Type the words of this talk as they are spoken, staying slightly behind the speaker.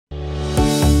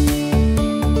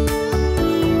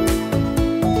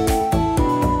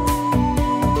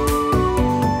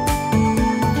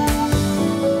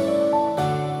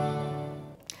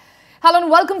Hello and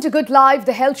welcome to Good Life,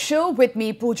 the health show with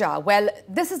me, Pooja. Well,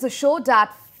 this is a show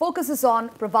that focuses on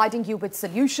providing you with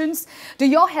solutions to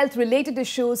your health-related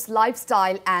issues,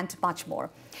 lifestyle and much more.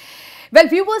 Well,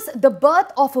 viewers, the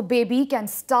birth of a baby can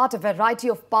start a variety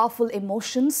of powerful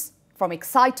emotions, from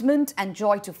excitement and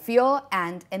joy to fear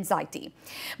and anxiety.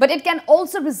 But it can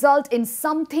also result in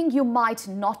something you might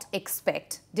not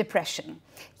expect, depression.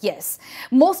 Yes,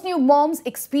 most new moms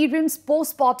experience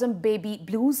postpartum baby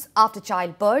blues after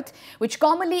childbirth, which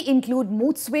commonly include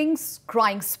mood swings,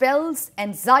 crying spells,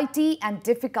 anxiety and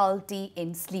difficulty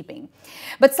in sleeping.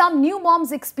 But some new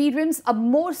moms experience a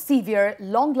more severe,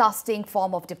 long-lasting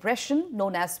form of depression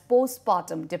known as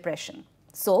postpartum depression.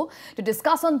 So, to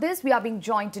discuss on this, we are being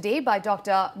joined today by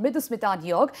Dr. Mridusmita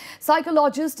Neog,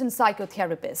 psychologist and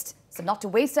psychotherapist. So, not to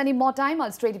waste any more time,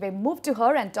 I'll straight away move to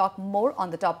her and talk more on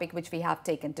the topic which we have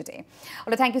taken today.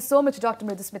 Well, thank you so much, Dr.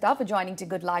 Mridusmita, for joining to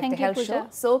Good Life, the health show.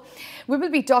 So, we will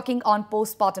be talking on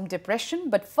postpartum depression.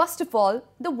 But first of all,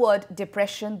 the word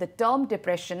depression, the term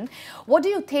depression. What do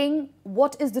you think?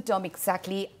 What is the term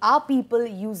exactly? Are people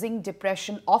using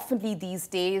depression oftenly these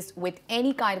days with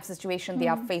any kind of situation they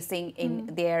are facing in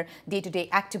their day-to-day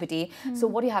activity? So,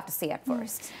 what do you have to say at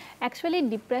first? Actually,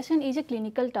 depression is a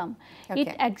clinical term. Okay.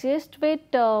 It exists with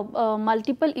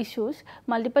multiple issues.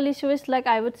 Multiple issues like,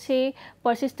 I would say,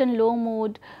 persistent low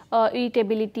mood,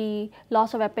 irritability,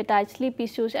 loss of appetite, sleep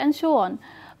issues and so on.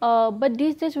 But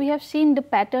these days we have seen the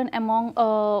pattern among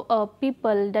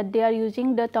people that they are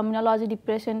using the terminology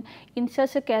depression in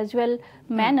such a casual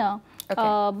manner.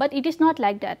 Okay. But it is not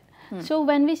like that. So,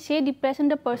 when we say depression,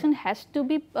 the person has to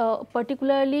be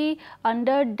particularly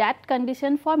under that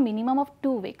condition for minimum of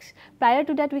 2 weeks. Prior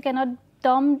to that, we cannot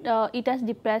term it as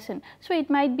depression. So, it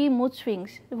might be mood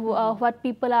swings, what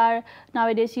people are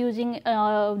nowadays using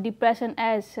depression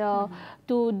as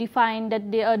to define that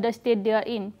the state they are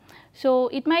in. So,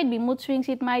 it might be mood swings,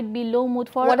 it might be low mood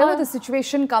for whatever the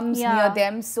situation comes near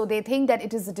them, so they think that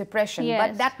it is a depression,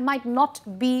 but that might not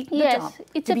be the term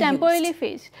it's a temporary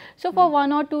phase. So, for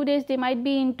 1 or 2 days they might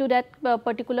be into that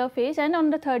particular phase, and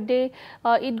on the 3rd day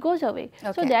it goes away.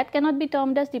 So, that cannot be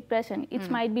termed as depression. It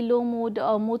might be low mood,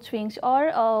 mood swings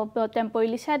or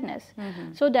temporary sadness.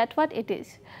 So, that's what it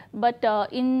is. But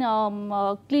in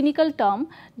clinical term,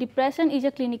 depression is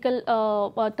a clinical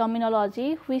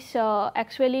terminology which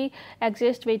actually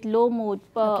exists with low mood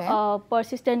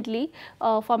persistently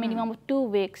for minimum of 2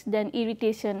 weeks, then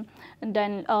irritation,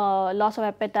 then loss of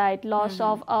appetite, loss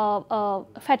of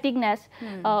fatigueness,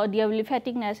 daily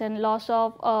fatigueness, and loss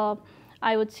of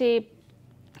I would say,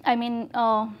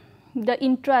 the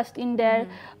interest in their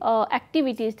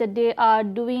activities that they are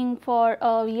doing for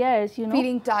years, you know.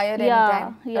 Feeling tired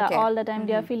anytime. All the time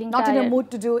they are feeling not tired. Not in a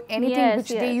mood to do anything which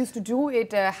they used to do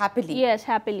it happily. Yes,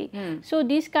 happily. So,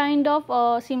 these kind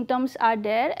of symptoms are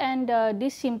there, and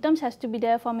these symptoms has to be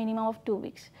there for minimum of 2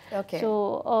 weeks.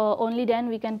 So, only then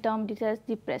we can term this as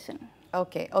depression.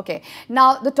 Okay.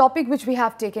 Now, the topic which we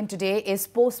have taken today is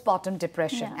postpartum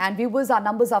depression. And viewers, our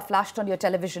numbers are flashed on your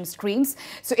television screens.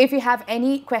 So, if you have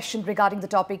any question regarding the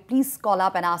topic, please call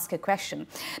up and ask a question.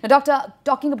 Now, doctor,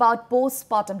 talking about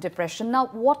postpartum depression, now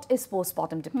what is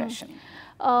postpartum depression?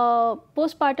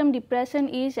 Postpartum depression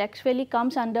is actually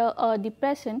comes under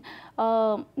depression.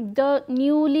 The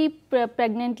newly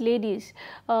pregnant ladies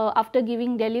after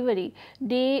giving delivery,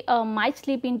 they might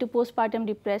slip into postpartum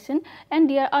depression, and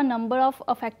there are a number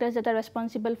of factors that are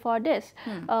responsible for this.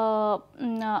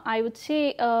 I would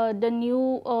say the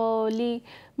newly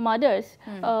mothers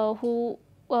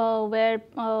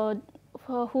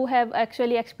who have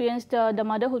actually experienced the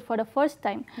motherhood for the first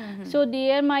time. So,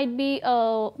 there might be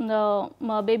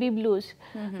baby blues.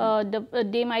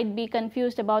 They might be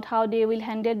confused about how they will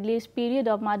handle this period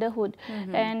of motherhood.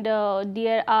 And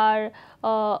there are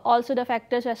also the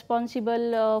factors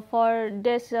responsible for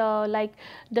this, like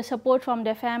the support from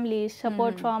their families,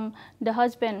 support from the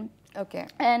husband.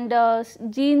 And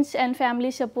genes and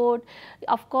family support.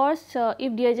 Of course,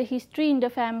 if there is a history in the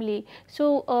family,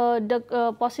 so the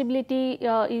possibility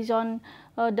is on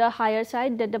the higher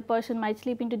side that the person might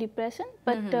slip into depression.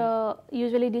 But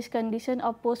usually this condition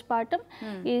of postpartum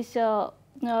is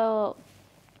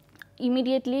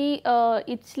immediately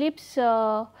it slips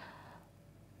for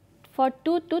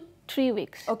 2 to 3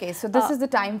 weeks. So this is the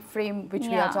time frame which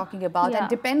we are talking about, and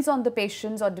depends on the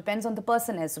patients or depends on the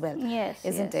person as well,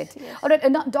 isn't it? All right,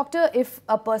 now, doctor, if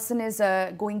a person is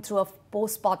going through a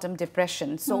postpartum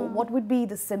depression. So what would be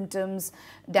the symptoms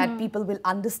that people will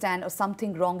understand or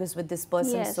something wrong is with this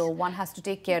person, so one has to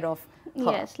take care of her?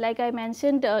 Yes, like I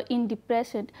mentioned in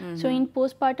depression. So in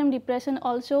postpartum depression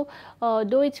also,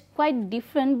 though it's quite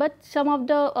different, but some of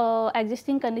the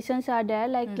existing conditions are there,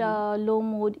 like low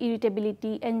mood,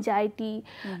 irritability, anxiety,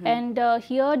 and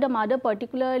here the mother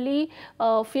particularly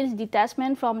feels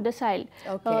detachment from the child.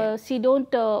 She don't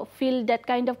feel that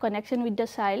kind of connection with the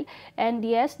child, and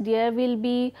yes, there will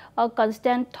be a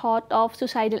constant thought of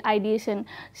suicidal ideation.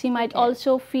 She might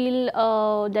also feel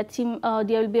that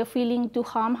there will be a feeling to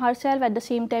harm herself, at the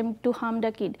same time to harm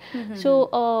the kid.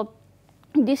 So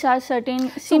these are certain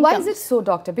symptoms. So why is it so,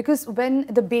 doctor? Because when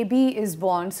the baby is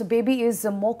born, so baby is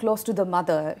more close to the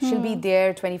mother. She'll be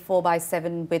there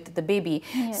 24/7 with the baby.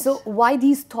 So why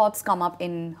these thoughts come up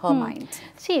in her mind?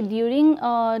 See, during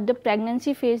the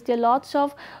pregnancy phase, there are lots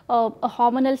of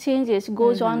hormonal changes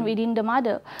goes on within the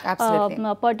mother.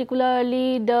 Absolutely.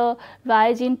 Particularly the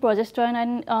rise in progesterone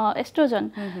and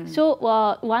estrogen. So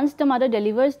once the mother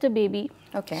delivers the baby,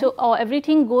 so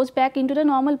everything goes back into the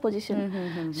normal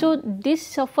position. So this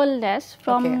shuffle less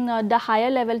from the higher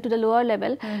level to the lower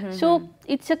level. So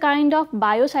it's a kind of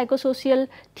biopsychosocial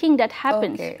thing that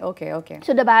happens.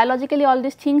 So the biologically all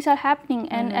these things are happening,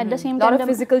 and at the same time, a lot of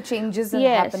physical changes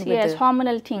happen with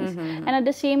hormonal things, and at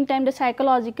the same time the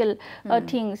psychological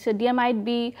things. So there might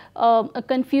be a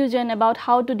confusion about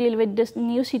how to deal with this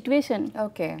new situation.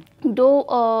 Though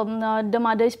the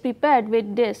mother is prepared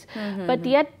with this, but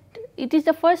yet it is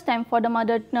the first time for the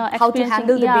mother how to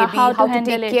handle the baby, how to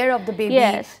take care of the baby.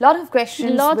 Lot of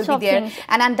questions will be there,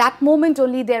 and at that moment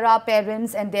only there are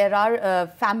parents and there are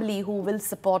family who will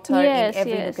support her in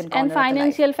every nook and corner and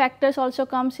financial factors also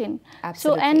comes in.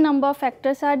 So n number of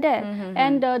factors are there,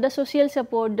 and the social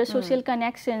support, the social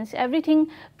connections, everything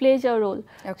plays a role.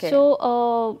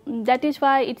 So that is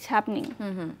why it's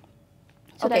happening.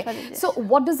 So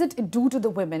what does it do to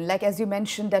the women? Like, as you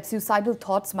mentioned, that suicidal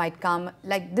thoughts might come.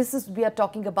 Like, we are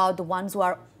talking about the ones who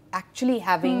are actually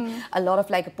having a lot of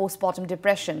like a postpartum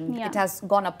depression. It has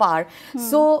gone apart.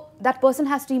 So that person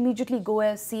has to immediately go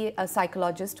and see a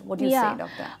psychologist. What do you say,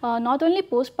 doctor? Not only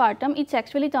postpartum, it's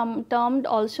actually termed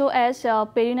also as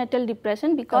perinatal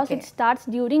depression, because it starts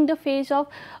during the phase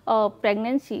of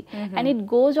pregnancy and it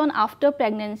goes on after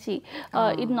pregnancy.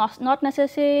 It not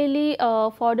necessarily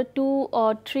for the 2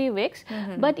 or 3 weeks,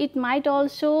 but it might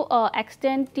also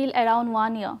extend till around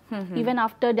 1 year, even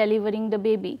after delivering the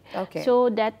baby. So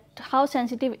that how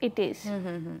sensitive it is.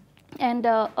 And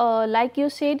like you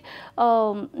said,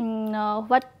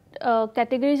 what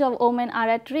categories of women are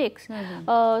at risk.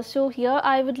 So here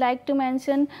I would like to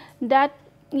mention that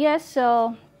yes,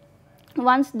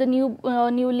 once the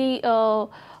newly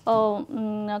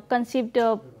conceived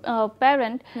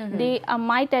parent, they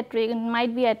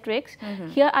might be at risk.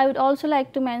 Here I would also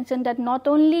like to mention that not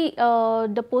only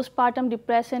the postpartum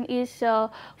depression is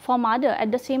for mother,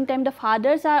 at the same time the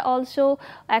fathers are also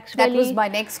actually. That was my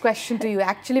next question to you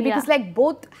actually, because like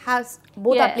both are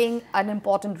playing an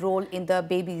important role in the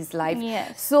baby's life.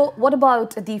 So what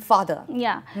about the father?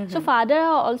 So father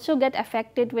also get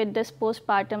affected with this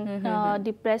postpartum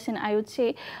depression, I would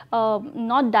say,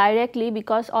 not directly,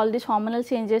 because all these hormonal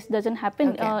changes doesn't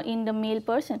happen in the male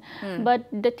person. But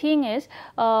the thing is,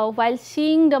 while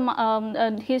seeing the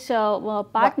his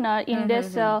partner in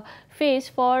this phase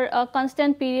for a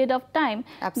constant period of time,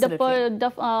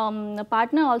 the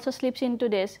partner also slips into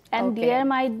this, and there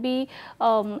might be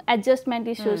adjustment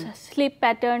issues, sleep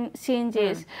pattern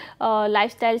changes,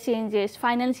 lifestyle changes,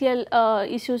 financial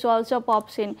issues also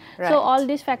pops in. So all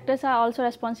these factors are also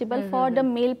responsible for the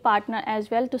male partner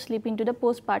as well to slip into the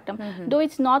postpartum. Though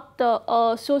it's not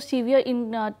so severe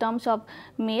in terms of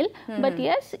male, but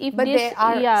yes, if there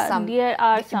are some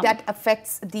that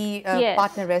affects the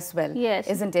partner as well,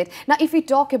 isn't it? Now, if we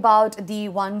talk about the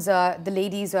ones, the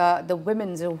ladies, the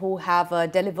women who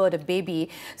have delivered a baby,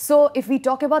 so if we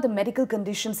talk about the medical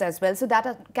conditions as well, so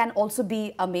that can also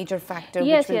be a major factor.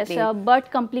 Birth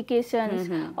complications,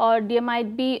 or there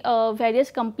might be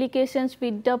various complications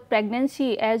with the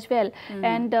pregnancy as well,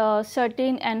 and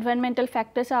certain environmental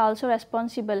factors are also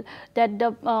responsible that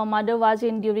the mother was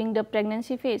in during the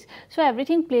pregnancy phase. So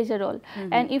everything plays a role,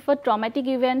 and if a traumatic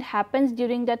event happens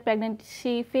during that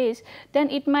pregnancy phase, then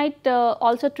it might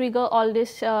also trigger all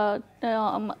these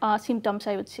symptoms,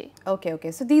 I would say.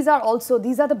 So these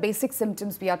are the basic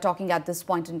symptoms we are talking at this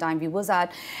point in time. Viewers, our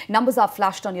numbers are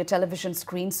flashed on your television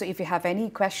screen. So if you have any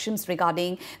questions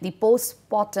regarding the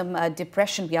postpartum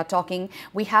depression we are talking,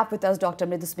 we have with us Dr.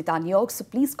 Mridusmita Neog. So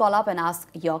please call up and ask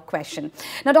your question.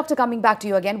 Now, doctor, coming back to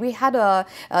you again, we had a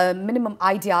minimum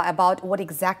idea about what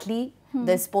exactly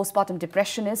this postpartum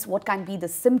depression is, what can be the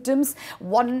symptoms,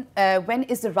 when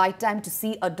is the right time to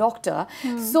see a doctor.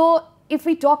 So if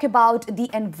we talk about the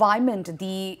environment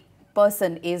the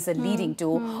person is leading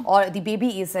to, or the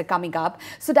baby is coming up,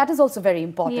 so that is also very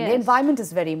important. Yes. The environment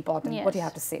is very important. Yes. What do you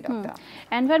have to say, doctor?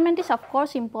 Environment is of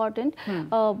course important,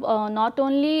 not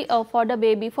only for the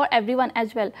baby, for everyone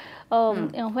as well.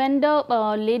 When the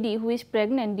lady who is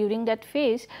pregnant during that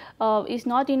phase is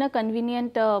not in a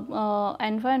convenient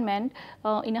environment,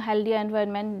 in a healthy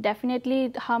environment,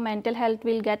 definitely her mental health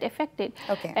will get affected.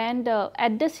 Okay. And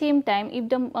at the same time, if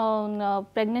the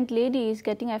pregnant lady is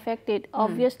getting affected,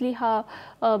 obviously her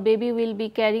baby will be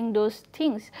carrying those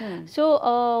things.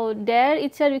 So there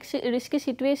it's a risky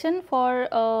situation for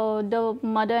the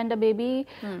mother and the baby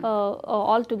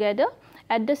all together.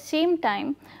 At the same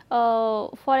time,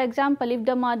 for example, if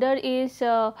the mother is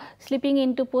slipping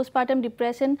into postpartum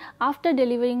depression after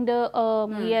delivering the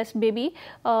baby,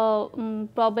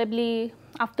 probably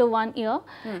after 1 year,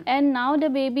 and now the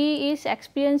baby is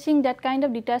experiencing that kind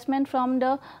of detachment from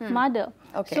the mother.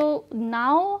 Okay. So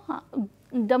now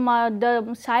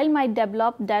the child might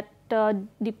develop that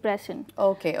depression.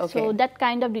 Okay, okay. So that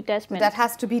kind of detachment. That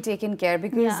has to be taken care,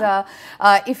 because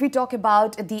if we talk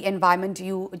about the environment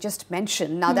you just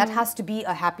mentioned, now that has to be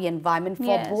a happy environment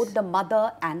for both the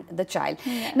mother and the child.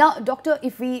 Now, doctor,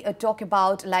 if we talk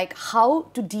about like how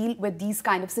to deal with these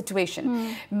kind of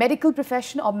situation, medical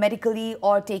profession or medically,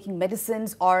 or taking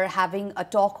medicines or having a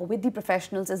talk with the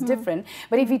professionals is different.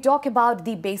 But if we talk about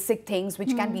the basic things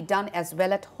which can be done as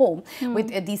well at home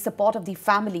with the support of the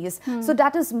families, so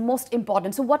that is most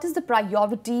important. So what is the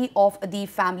priority of the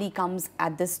family comes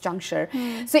at this juncture?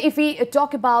 So if we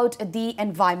talk about the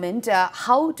environment,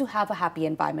 how to have a happy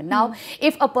environment. Now,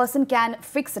 if a person can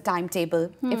fix a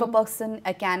timetable, if a person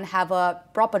can have a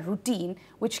proper routine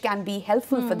which can be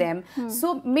helpful for them,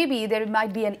 so maybe there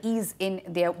might be an ease in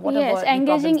their whatever the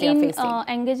problems they are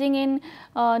facing. Engaging in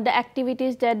the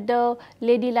activities that the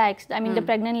lady likes, I mean the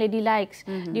pregnant lady likes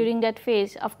during that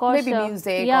phase. Of course, maybe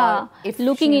music, or if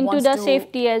looking she into wants the to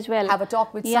safety as well. Have a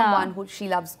talk with someone who she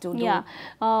loves to do.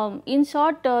 In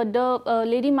short, the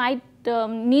lady might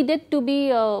needed to be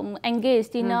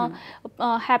engaged in a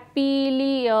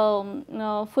happily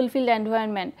fulfilled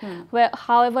environment, where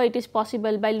however it is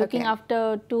possible, by looking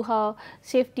after to her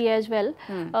safety as well.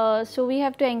 So we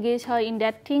have to engage her in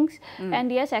that things.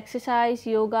 And yes, exercise,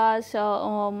 yogas,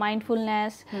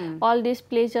 mindfulness, all this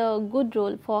plays a good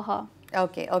role for her.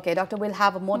 Okay, okay, doctor, we'll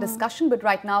have more discussion, but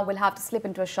right now we'll have to slip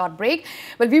into a short break.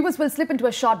 Well, viewers will slip into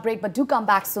a short break, but do come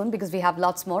back soon because we have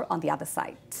lots more on the other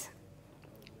side.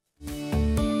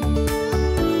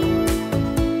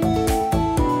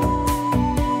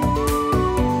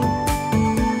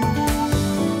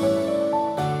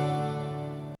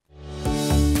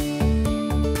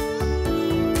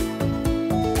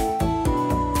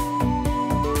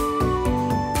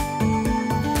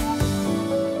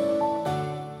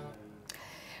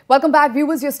 Welcome back,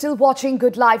 viewers. You're still watching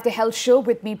Good Life, the health show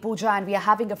with me, Pooja, and we are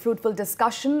having a fruitful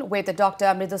discussion with Dr.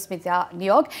 Mridusmita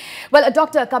Neog. Well,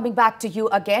 doctor, coming back to you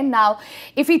again. Now,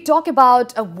 if we talk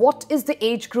about what is the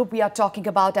age group we are talking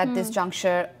about at this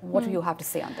juncture, what do you have to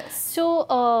say on this? So,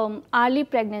 early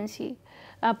pregnancy,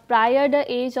 prior the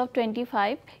age of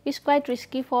 25 is quite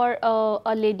risky for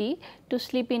a lady to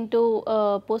slip into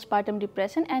postpartum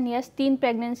depression. And yes, teen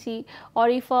pregnancy, or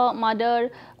if a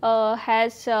mother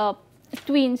has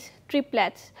twins,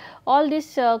 triplets, all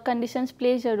these conditions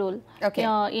plays a role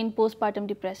in postpartum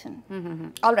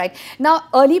depression. All right. Now,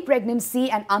 early pregnancy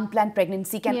and unplanned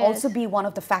pregnancy can also be one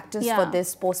of the factors for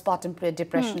this postpartum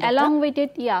depression. Along with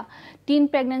it, teen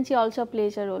pregnancy also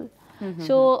plays a role.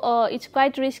 So it's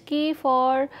quite risky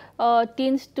for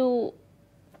teens to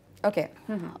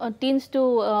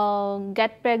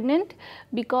get pregnant,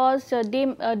 because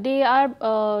they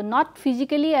are not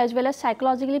physically as well as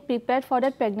psychologically prepared for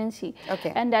that pregnancy.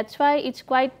 And that's why it's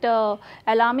quite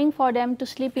alarming for them to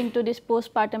slip into this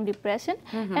postpartum depression.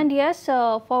 And yes,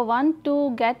 for one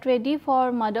to get ready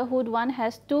for motherhood, one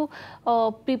has to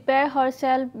prepare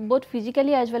herself both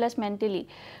physically as well as mentally.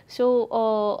 So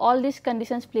all these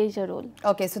conditions plays a role.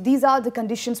 Okay, so these are the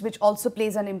conditions which also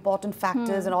plays an important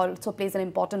factors and also plays an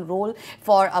important role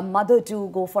for a mother to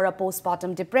go for a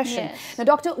postpartum depression. Now,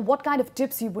 doctor, what kind of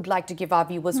tips you would like to give our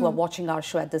viewers who are watching our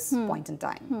show at this point in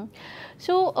time?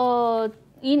 So,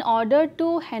 in order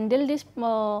to handle this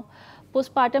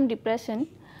postpartum depression,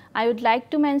 I would like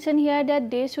to mention here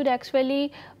that they should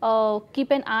actually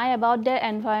keep an eye about their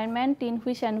environment, in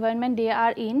which environment they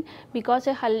are in, because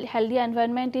a healthy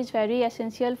environment is very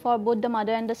essential for both the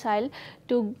mother and the child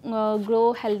to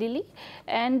grow healthily.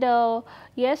 And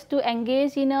yes, to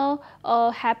engage in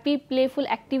a happy, playful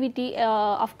activity,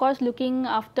 of course looking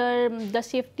after the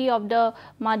safety of the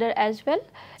mother as well,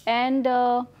 and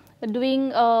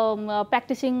doing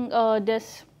practicing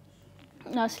this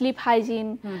sleep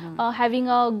hygiene, having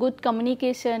a good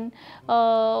communication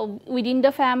within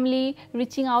the family,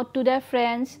 reaching out to their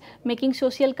friends, making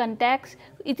social contacts.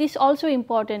 It is also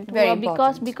important. Very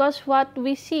important. Because what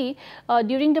we see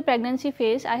during the pregnancy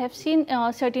phase, I have seen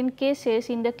certain cases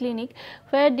in the clinic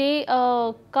where they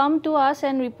come to us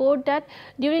and report that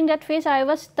during that phase I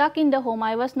was stuck in the home,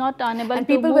 I was not unable and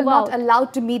to move out. people were not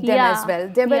allowed to meet them as well.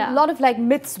 There were a lot of like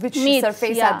myths which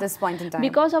surface at this point in time.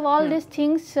 Because of all these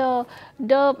things, the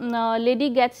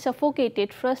lady gets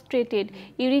suffocated, frustrated,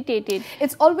 irritated.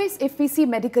 It's always, if we see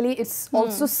medically, it's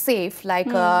also safe, like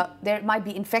there might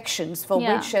be infections for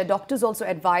which doctors also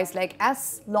advise, like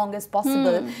as long as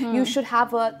possible, you should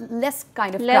have a less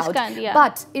kind of crowd.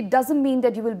 But it doesn't mean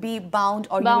that you will be bound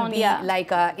or you will be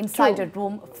like inside a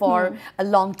room for a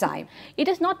long time. It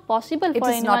is not possible for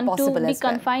anyone to be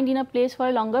confined in a place for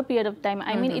a longer period of time.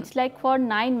 I mean, it's like for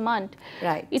 9 months.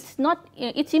 Right. It's not,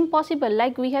 it's impossible.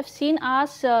 Like we have seen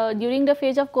us during the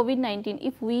phase of COVID-19,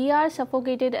 if we are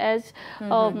suffocated as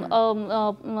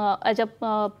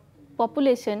a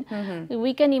population,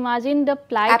 we can imagine the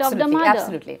plight of the mother.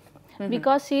 Absolutely.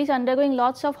 Because she is undergoing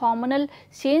lots of hormonal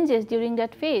changes during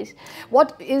that phase.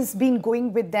 What is been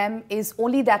going with them is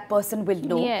only that person will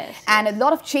know. And a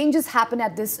lot of changes happen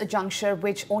at this juncture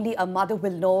which only a mother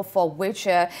will know, for which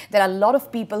there are a lot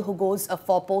of people who goes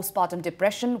for postpartum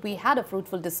depression. We had a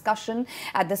fruitful discussion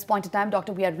at this point in time.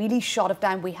 Doctor, we are really short of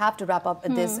time. We have to wrap up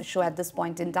this show at this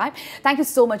point in time. Thank you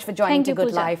so much for joining to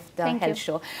Goodlife, the health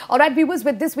show. All right, viewers,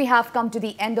 with this we have come to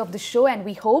the end of the show, and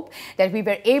we hope that we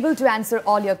were able to answer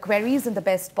all your queries in the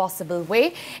best possible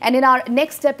way. And in our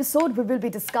next episode, we will be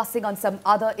discussing on some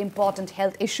other important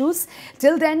health issues.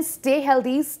 Till then, stay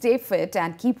healthy, stay fit,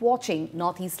 and keep watching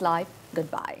Northeast Live.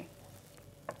 Goodbye.